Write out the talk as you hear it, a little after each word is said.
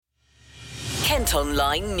Kent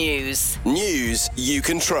Online News. News you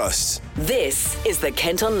can trust. This is the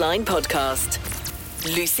Kent Online Podcast.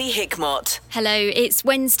 Lucy Hickmott. Hello, it's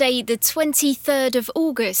Wednesday the 23rd of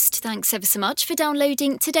August. Thanks ever so much for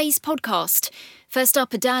downloading today's podcast. First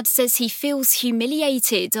up, a dad says he feels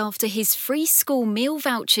humiliated after his free school meal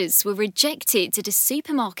vouchers were rejected at a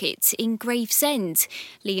supermarket in Gravesend.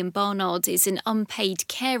 Liam Barnard is an unpaid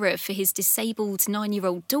carer for his disabled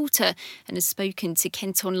 9-year-old daughter and has spoken to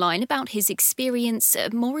Kent Online about his experience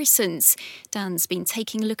at Morrison's. Dan's been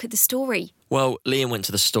taking a look at the story. Well, Liam went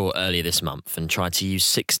to the store earlier this month and tried to use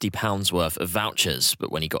 £60 worth of vouchers,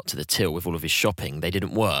 but when he got to the till with all of his shopping, they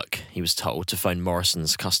didn't work. He was told to phone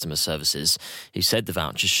Morrison's customer services, who said the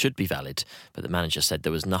vouchers should be valid, but the manager said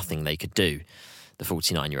there was nothing they could do. The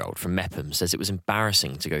 49-year-old from Mepham says it was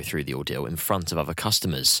embarrassing to go through the ordeal in front of other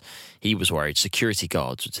customers. He was worried security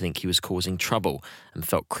guards would think he was causing trouble and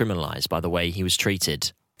felt criminalised by the way he was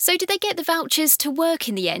treated. So did they get the vouchers to work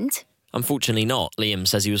in the end? Unfortunately not. Liam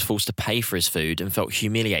says he was forced to pay for his food and felt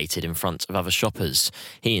humiliated in front of other shoppers.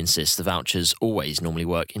 He insists the vouchers always normally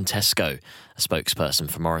work in Tesco. A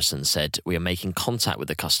spokesperson for Morrison said, "We are making contact with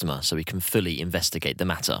the customer so we can fully investigate the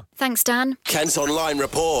matter." Thanks, Dan. Kent Online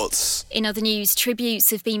reports. In other news, tributes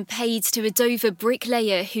have been paid to a Dover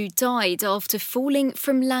bricklayer who died after falling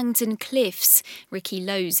from Langdon Cliffs. Ricky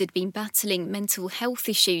Lowes had been battling mental health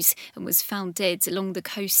issues and was found dead along the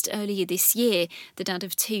coast earlier this year. The dad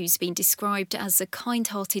of two's been described as a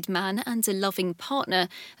kind-hearted man and a loving partner.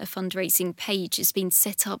 A fundraising page has been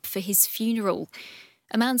set up for his funeral.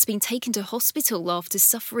 A man's been taken to hospital after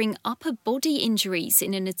suffering upper body injuries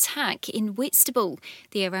in an attack in Whitstable.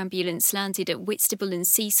 The air ambulance landed at Whitstable and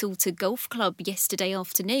Cecil Golf Club yesterday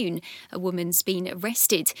afternoon. A woman's been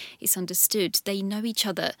arrested. It's understood they know each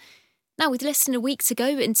other. Now, with less than a week to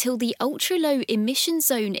go until the ultra-low emission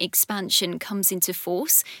zone expansion comes into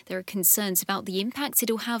force, there are concerns about the impact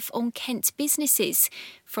it'll have on Kent businesses.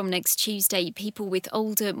 From next Tuesday, people with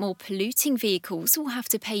older, more polluting vehicles will have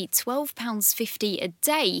to pay £12.50 a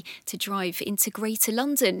day to drive into Greater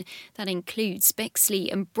London. That includes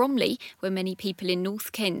Bexley and Bromley, where many people in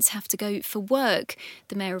North Kent have to go for work.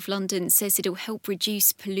 The Mayor of London says it'll help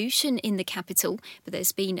reduce pollution in the capital, but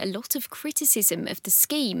there's been a lot of criticism of the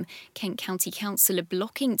scheme. Kent County Council are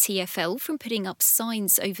blocking TfL from putting up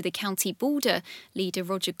signs over the county border. Leader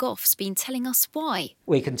Roger Goff's been telling us why.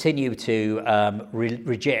 We continue to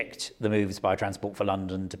reject the moves by Transport for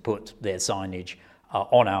London to put their signage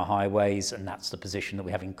on our highways, and that's the position that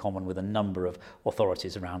we have in common with a number of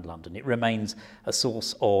authorities around London. It remains a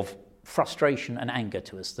source of frustration and anger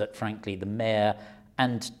to us that, frankly, the Mayor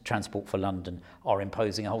and Transport for London are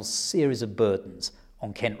imposing a whole series of burdens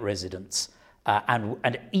on Kent residents. And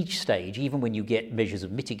at each stage, even when you get measures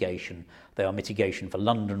of mitigation, they are mitigation for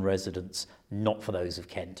London residents, not for those of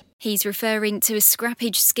Kent. He's referring to a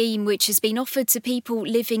scrappage scheme which has been offered to people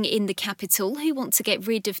living in the capital who want to get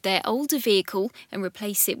rid of their older vehicle and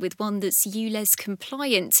replace it with one that's ULEZ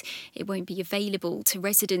compliant. It won't be available to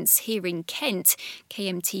residents here in Kent.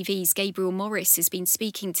 KMTV's Gabriel Morris has been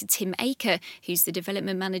speaking to Tim Aker, who's the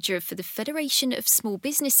development manager for the Federation of Small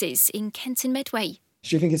Businesses in Kent and Medway.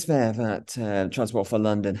 Do you think it's fair that Transport for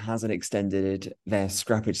London hasn't extended their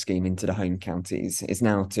scrappage scheme into the home counties? It's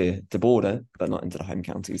now to the border, but not into the home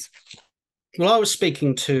counties. Well, I was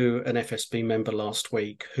speaking to an FSB member last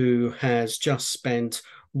week who has just spent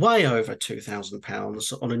way over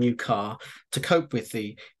 £2,000 on a new car to cope with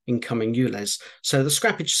the incoming ULEZ. So the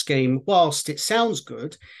scrappage scheme, whilst it sounds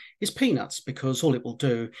good, is peanuts, because all it will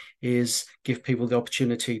do is give people the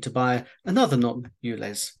opportunity to buy another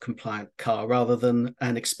non-ULEZ compliant car rather than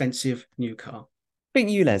an expensive new car. I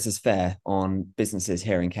think ULEZ is fair on businesses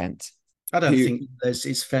here in Kent. I don't think ULEZ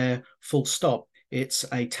is fair, full stop. It's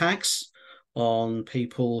a tax on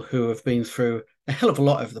people who have been through a hell of a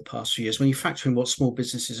lot over the past few years. When you factor in what small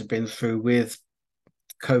businesses have been through with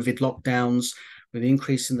COVID lockdowns, with the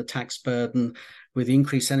increase in the tax burden, with the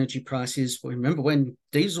increased energy prices. Well, remember when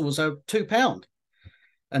diesel was over £2,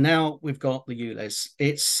 and now we've got the ULEZ.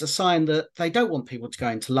 It's a sign that they don't want people to go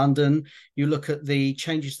into London. You look at the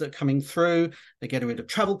changes that are coming through. They're getting rid of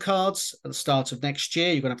travel cards at the start of next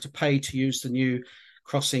year. You're going to have to pay to use the new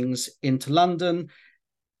crossings into London.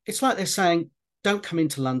 It's like they're saying, don't come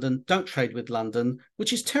into London, don't trade with London,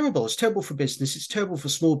 which is terrible. It's terrible for business. It's terrible for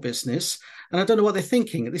small business. And I don't know what they're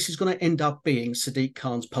thinking. This is going to end up being Sadiq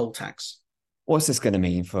Khan's poll tax. What's this going to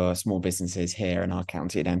mean for small businesses here in our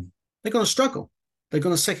county then? They're going to struggle. They're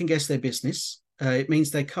going to second guess their business. It means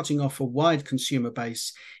they're cutting off a wide consumer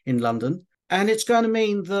base in London. And it's going to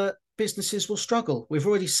mean that businesses will struggle. We've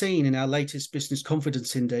already seen in our latest business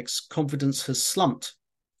confidence index, confidence has slumped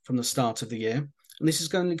from the start of the year. and this is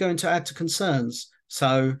going to add to concerns.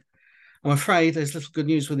 So I'm afraid there's little good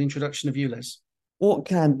news with the introduction of ULEZ. What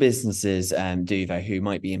can businesses do, though, who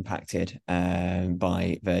might be impacted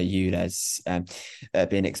by the ULEZ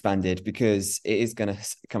being expanded? Because it is going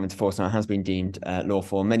to come into force now. It has been deemed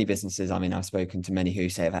lawful. Many businesses, I mean, I've spoken to many who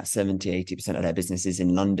say that 70-80% of their businesses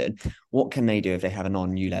in London. What can they do if they have a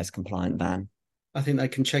non-ULEZ compliant van? I think they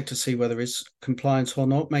can check to see whether it's compliant or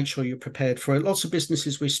not. Make sure you're prepared for it. Lots of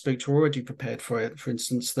businesses we speak to are already prepared for it. For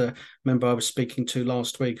instance, the member I was speaking to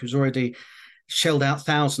last week who's already shelled out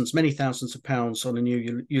many thousands of pounds on a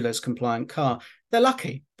new ULEZ compliant car. They're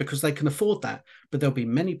lucky because they can afford that, but there'll be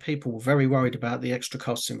many people very worried about the extra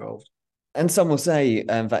costs involved. And some will say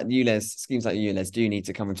that schemes like ULEZ do need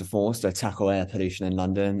to come into force to tackle air pollution in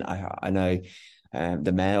London. I know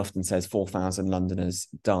the mayor often says 4,000 Londoners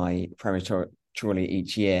die prematurely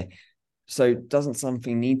each year. So doesn't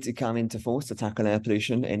something need to come into force to tackle air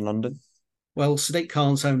pollution in London? Well, Sadiq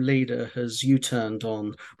Khan's own leader has U-turned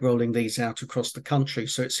on rolling these out across the country.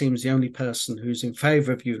 So it seems the only person who's in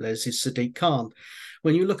favour of ULEZ is Sadiq Khan.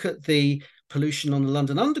 When you look at the pollution on the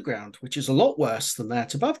London Underground, which is a lot worse than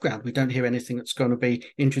that above ground, we don't hear anything that's going to be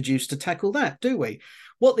introduced to tackle that, do we?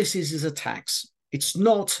 What this is a tax. It's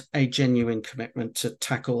not a genuine commitment to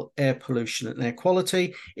tackle air pollution and air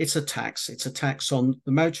quality. It's a tax. It's a tax on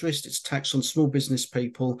the motorist. It's a tax on small business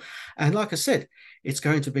people. And like I said, it's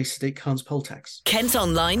going to be Sadiq Khan's poll tax. Kent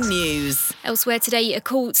Online News. Elsewhere today, a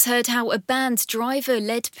court's heard how a banned driver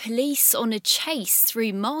led police on a chase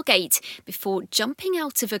through Margate before jumping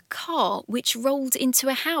out of a car which rolled into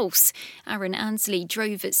a house. Aaron Ansley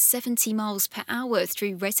drove at 70 miles per hour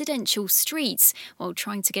through residential streets while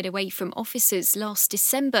trying to get away from officers last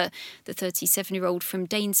December. The 37-year-old from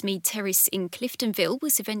Danesmead Terrace in Cliftonville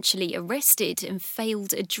was eventually arrested and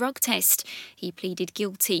failed a drug test. He pleaded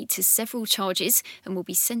guilty to several charges and will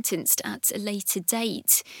be sentenced at a later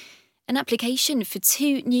date. An application for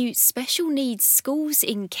 2 new special needs schools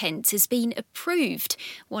in Kent has been approved.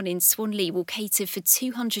 One in Swanley will cater for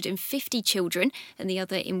 250 children and the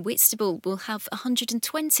other in Whitstable will have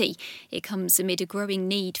 120. It comes amid a growing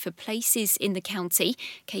need for places in the county.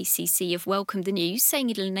 KCC have welcomed the news, saying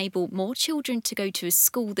it'll enable more children to go to a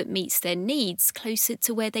school that meets their needs closer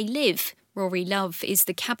to where they live. Rory Love is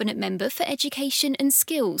the Cabinet Member for Education and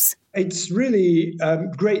Skills. It's really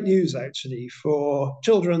great news, actually, for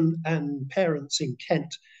children and parents in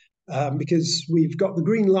Kent, because we've got the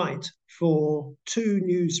green light for 2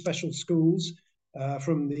 new special schools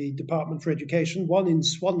from the Department for Education, one in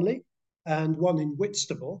Swanley and one in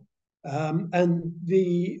Whitstable. And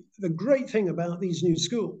the great thing about these new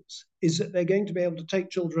schools is that they're going to be able to take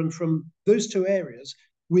children from those 2 areas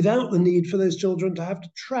without the need for those children to have to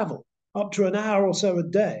travel up to an hour or so a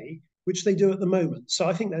day, which they do at the moment. So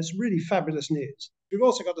I think that's really fabulous news. We've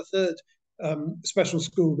also got a third special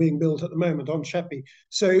school being built at the moment on Sheppey.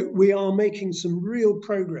 So we are making some real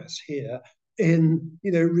progress here in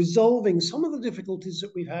resolving some of the difficulties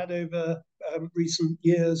that we've had over recent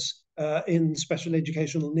years in special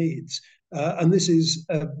educational needs. And this is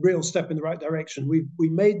a real step in the right direction. We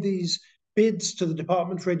made these bids to the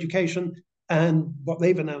Department for Education, and what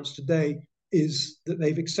they've announced today is that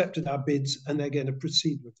they've accepted our bids and they're going to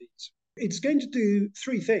proceed with these. It's going to do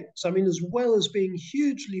 3 things. I mean, as well as being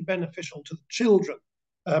hugely beneficial to the children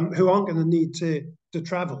who aren't going to need to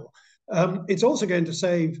travel, it's also going to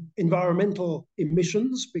save environmental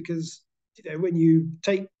emissions because when you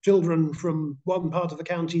take children from one part of the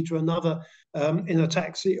county to another in a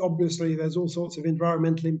taxi, obviously there's all sorts of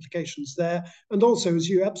environmental implications there. And also, as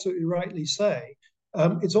you absolutely rightly say,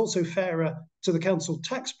 it's also fairer to the council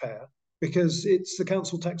taxpayer because it's the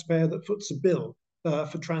council taxpayer that foots the bill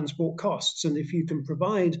for transport costs. And if you can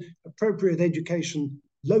provide appropriate education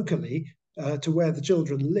locally to where the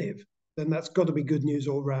children live, then that's got to be good news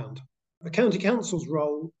all round. The county council's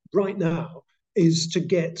role right now is to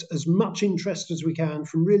get as much interest as we can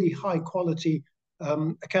from really high quality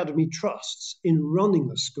academy trusts in running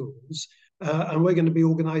the schools. And we're going to be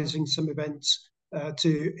organising some events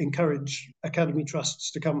to encourage academy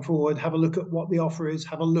trusts to come forward, have a look at what the offer is,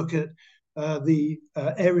 have a look at the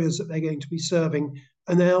areas that they're going to be serving,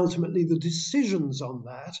 and then ultimately the decisions on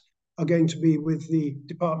that are going to be with the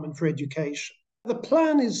Department for Education. The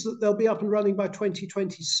plan is that they'll be up and running by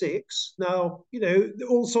 2026. Now,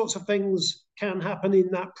 all sorts of things can happen in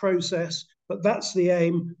that process, but that's the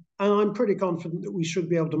aim, and I'm pretty confident that we should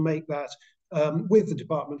be able to make that with the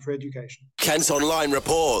Department for Education. Kent Online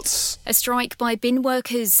reports. A strike by bin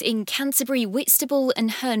workers in Canterbury, Whitstable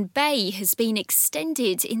and Herne Bay has been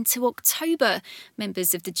extended into October.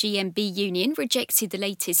 Members of the GMB union rejected the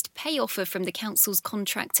latest pay offer from the council's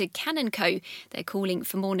contractor Cannon Co. They're calling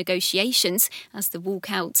for more negotiations as the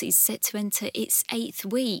walkout is set to enter its 8th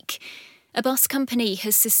week. A bus company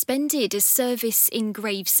has suspended a service in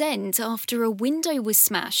Gravesend after a window was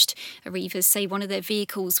smashed. Arrivas say one of their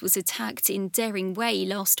vehicles was attacked in Daring Way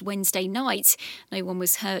last Wednesday night. No one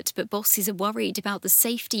was hurt, but bosses are worried about the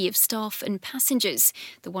safety of staff and passengers.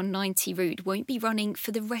 The 190 route won't be running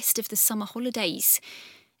for the rest of the summer holidays.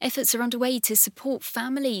 Efforts are underway to support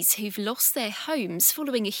families who've lost their homes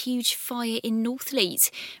following a huge fire in Northleet.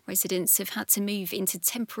 Residents have had to move into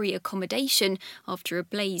temporary accommodation after a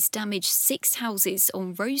blaze damaged 6 houses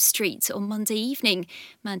on Rose Street on Monday evening.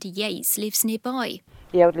 Mandy Yates lives nearby.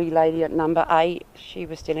 The elderly lady at number 8, she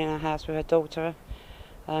was still in her house with her daughter.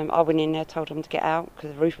 I went in there, told them to get out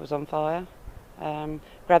because the roof was on fire.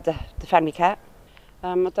 Grabbed the family cat.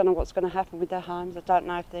 I don't know what's going to happen with their homes. I don't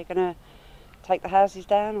know if they're going to take the houses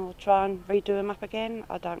down or try and redo them up again.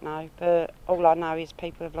 I don't know, but all I know is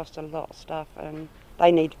people have lost a lot of stuff and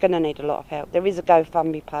they're going to need a lot of help. There is a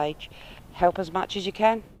GoFundMe page. Help as much as you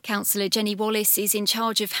can. Councillor Jenny Wallace is in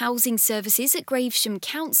charge of housing services at Gravesham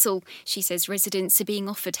Council. She says residents are being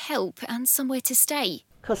offered help and somewhere to stay.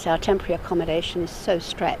 Because our temporary accommodation is so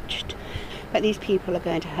stretched, but these people are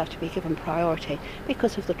going to have to be given priority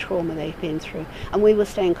because of the trauma they've been through. And we will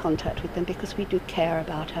stay in contact with them because we do care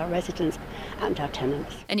about our residents and our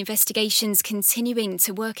tenants. An investigation's continuing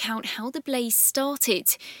to work out how the blaze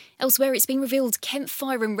started. Elsewhere, it's been revealed Kent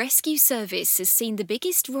Fire and Rescue Service has seen the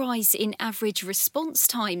biggest rise in average response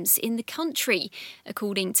times in the country.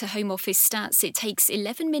 According to Home Office stats, it takes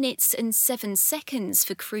 11 minutes and 7 seconds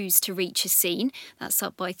for crews to reach a scene. That's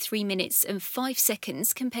up by 3 minutes and 5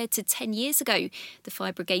 seconds compared to 10 years ago. The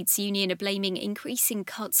Fire Brigades Union are blaming increasing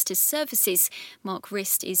cuts to services. Mark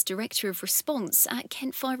Rist is Director of Response at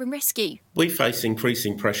Kent Fire and Rescue. We face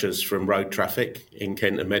increasing pressures from road traffic in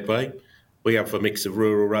Kent and Medway. We have a mix of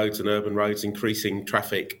rural roads and urban roads, increasing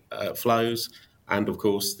traffic flows, and of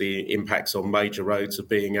course the impacts on major roads of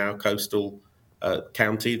being our coastal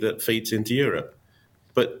county that feeds into Europe.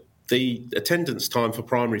 But the attendance time for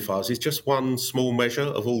primary fires is just one small measure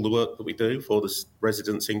of all the work that we do for the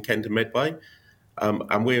residents in Kent and Medway.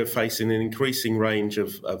 And we're facing an increasing range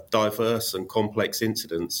of diverse and complex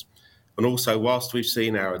incidents. And also, whilst we've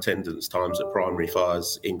seen our attendance times at primary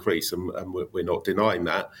fires increase, and we're not denying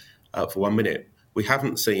that for 1 minute, we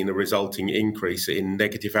haven't seen a resulting increase in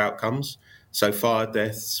negative outcomes. So fire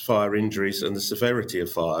deaths, fire injuries and the severity of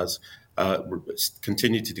fires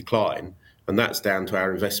continue to decline. And that's down to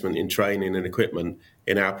our investment in training and equipment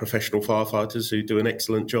in our professional firefighters who do an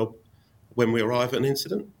excellent job when we arrive at an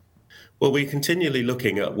incident. Well, we're continually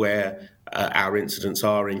looking at where our incidents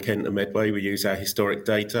are in Kent and Medway. We use our historic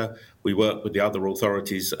data. We work with the other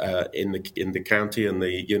authorities in the county and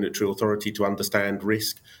the unitary authority to understand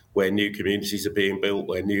risk, where new communities are being built,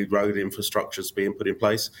 where new road infrastructure is being put in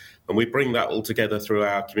place. And we bring that all together through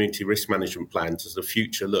our community risk management plans as a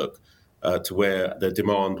future look to where the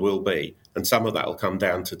demand will be. And some of that will come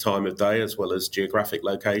down to time of day as well as geographic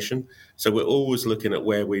location. So we're always looking at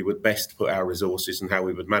where we would best put our resources and how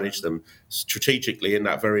we would manage them strategically in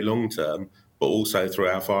that very long term, but also through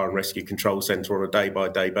our Fire and Rescue Control Centre on a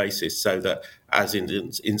day-by-day basis, so that as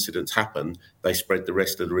incidents happen, they spread the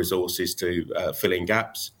rest of the resources to fill in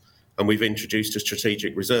gaps. And we've introduced a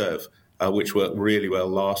strategic reserve, which worked really well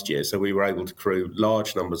last year. So we were able to crew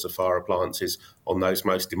large numbers of fire appliances on those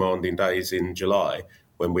most demanding days in July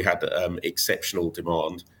when we had exceptional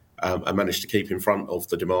demand, and managed to keep in front of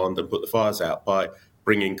the demand and put the fires out by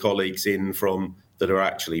bringing colleagues in from that are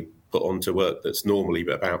actually put onto work that's normally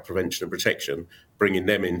about prevention and protection, bringing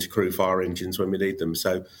them in to crew fire engines when we need them.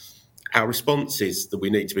 So our response is that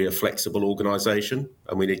we need to be a flexible organisation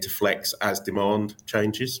and we need to flex as demand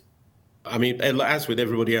changes. I mean, as with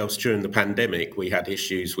everybody else during the pandemic, we had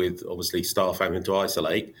issues with obviously staff having to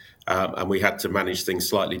isolate, and we had to manage things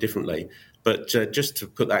slightly differently. But just to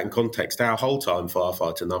put that in context, our whole-time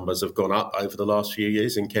firefighter numbers have gone up over the last few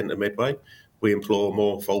years in Kent and Medway. We employ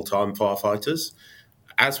more full-time firefighters.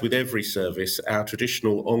 As with every service, our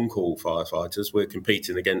traditional on-call firefighters, we're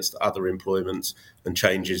competing against other employments and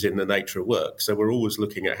changes in the nature of work. So we're always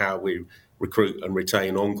looking at how we recruit and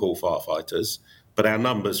retain on-call firefighters, but our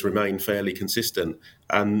numbers remain fairly consistent.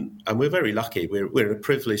 And we're very lucky. We're in a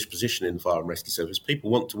privileged position in the Fire and Rescue Service. People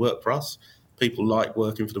want to work for us. People like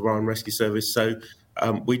working for the Fire and Rescue Service. So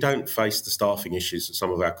We don't face the staffing issues that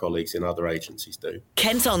some of our colleagues in other agencies do.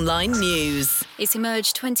 Kent Online News. It's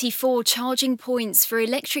emerged 24 charging points for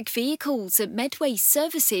electric vehicles at Medway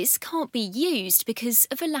services can't be used because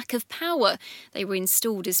of a lack of power. They were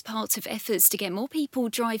installed as part of efforts to get more people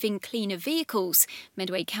driving cleaner vehicles.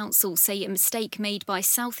 Medway Council say a mistake made by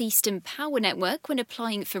South Eastern Power Network when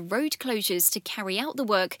applying for road closures to carry out the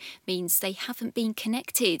work means they haven't been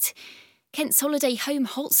connected. Kent's holiday home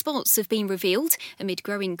hotspots have been revealed amid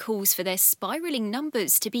growing calls for their spiralling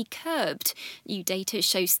numbers to be curbed. New data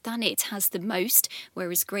shows Thanet has the most,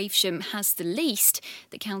 whereas Gravesham has the least.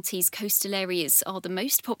 The county's coastal areas are the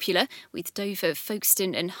most popular, with Dover,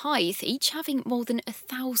 Folkestone and Hythe each having more than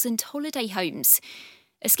 1,000 holiday homes.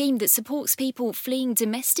 A scheme that supports people fleeing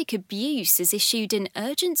domestic abuse has issued an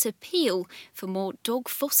urgent appeal for more dog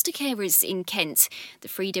foster carers in Kent. The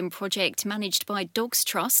Freedom Project, managed by Dogs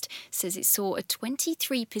Trust, says it saw a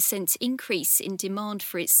 23% increase in demand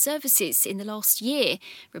for its services in the last year.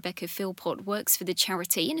 Rebecca Philpott works for the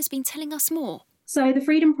charity and has been telling us more. So the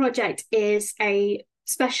Freedom Project is a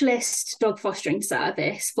specialist dog fostering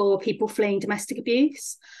service for people fleeing domestic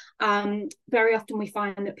abuse. Very often we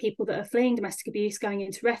find that people that are fleeing domestic abuse, going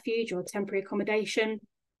into refuge or temporary accommodation,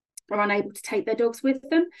 are unable to take their dogs with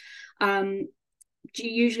them,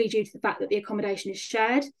 usually due to the fact that the accommodation is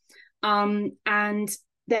shared. And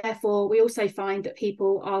therefore, we also find that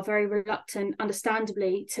people are very reluctant,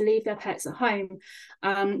 understandably, to leave their pets at home.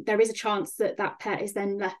 There is a chance that that pet is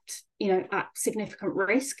then left, at significant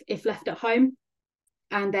risk if left at home.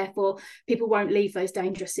 And therefore, people won't leave those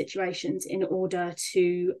dangerous situations in order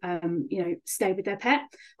to, stay with their pet.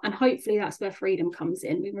 And hopefully that's where Freedom comes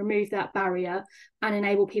in. We remove that barrier and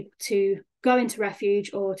enable people to go into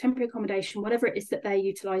refuge or temporary accommodation, whatever it is that they're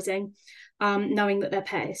utilising, knowing that their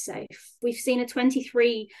pet is safe. We've seen a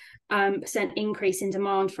 23% increase in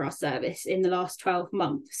demand for our service in the last 12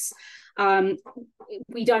 months.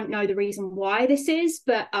 We don't know the reason why this is,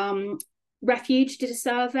 but Refuge did a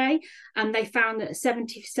survey and they found that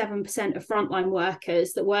 77% of frontline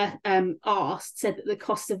workers that were asked said that the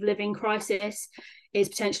cost of living crisis is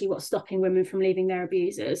potentially what's stopping women from leaving their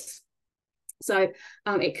abusers. So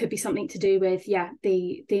it could be something to do with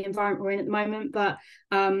the environment we're in at the moment, but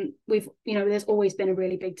there's always been a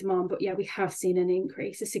really big demand, but we have seen an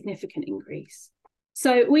increase, a significant increase.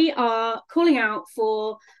 So we are calling out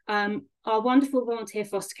for our wonderful volunteer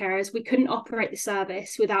foster carers. We couldn't operate the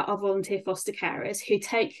service without our volunteer foster carers who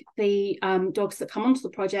take the dogs that come onto the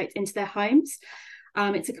project into their homes.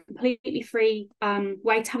 It's a completely free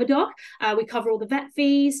way to have a dog. We cover all the vet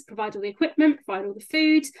fees, provide all the equipment, provide all the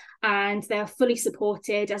food, and they are fully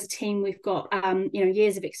supported. As a team, we've got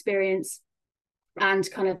years of experience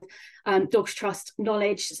and kind of Dogs Trust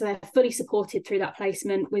knowledge, so they're fully supported through that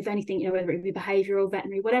placement with anything, whether it be behavioural,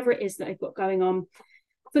 veterinary, whatever it is that they've got going on,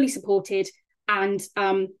 fully supported. And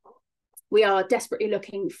we are desperately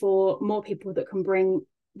looking for more people that can bring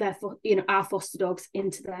our foster dogs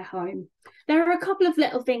into their home. There are a couple of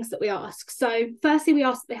little things that we ask. So firstly, we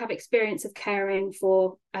ask that they have experience of caring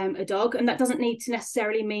for a dog, and that doesn't need to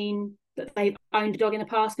necessarily mean that they've owned a dog in the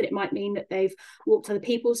past, but it might mean that they've walked other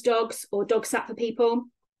people's dogs or dog sat for people.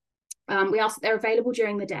 We ask that they're available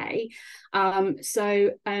during the day.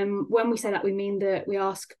 So when we say that, we mean that we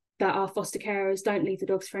ask that our foster carers don't leave the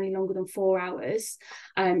dogs for any longer than 4 hours,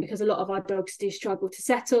 because a lot of our dogs do struggle to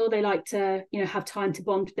settle. They like to, have time to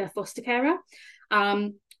bond with their foster carer.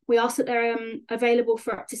 We ask that they're available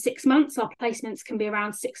for up to 6 months. Our placements can be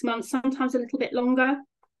around 6 months, sometimes a little bit longer.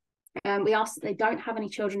 We ask that they don't have any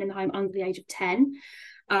children in the home under the age of 10.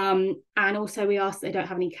 And also we ask that they don't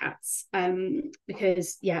have any cats,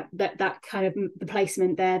 because that kind of the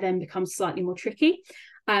placement there then becomes slightly more tricky.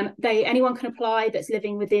 Anyone can apply that's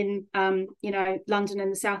living within London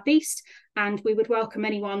and the southeast, and we would welcome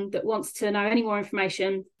anyone that wants to know any more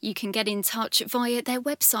information. You can get in touch via their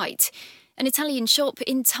website. An Italian shop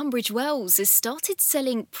in Tunbridge Wells has started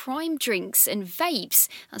selling prime drinks and vapes,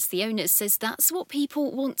 as the owner says that's what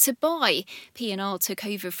people want to buy. P&R took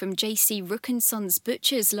over from JC Rook & Sons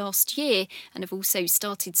Butchers last year and have also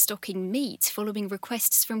started stocking meat following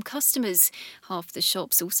requests from customers. Half the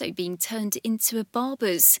shop's also being turned into a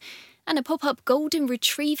barber's. And a pop-up golden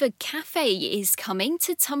retriever cafe is coming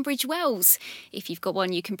to Tunbridge Wells. If you've got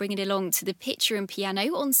one, you can bring it along to the Pitcher and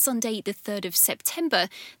Piano on Sunday the 3rd of September.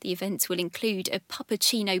 The event will include a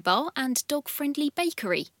puppuccino bar and dog-friendly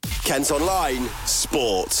bakery. Kent Online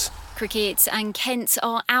Sport. Cricket and Kent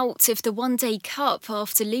are out of the One-Day Cup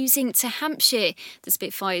after losing to Hampshire. The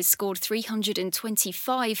Spitfires scored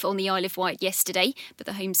 325 on the Isle of Wight yesterday, but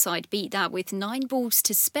the home side beat that with 9 balls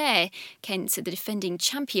to spare. Kent are the defending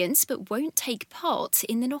champions but won't take part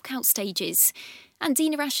in the knockout stages. And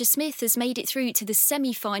Dina Asher-Smith has made it through to the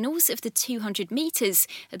semi-finals of the 200 metres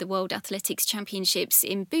at the World Athletics Championships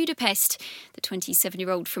in Budapest. The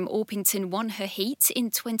 27-year-old from Orpington won her heat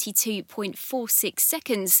in 22.46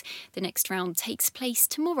 seconds. The next round takes place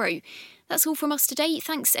tomorrow. That's all from us today.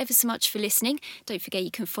 Thanks ever so much for listening. Don't forget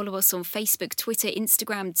you can follow us on Facebook, Twitter,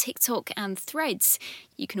 Instagram, TikTok and Threads.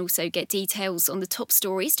 You can also get details on the top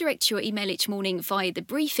stories direct to your email each morning via The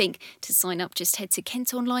Briefing. To sign up, just head to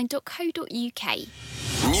kentonline.co.uk.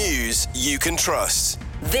 News you can trust.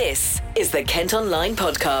 This is the Kent Online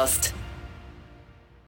Podcast.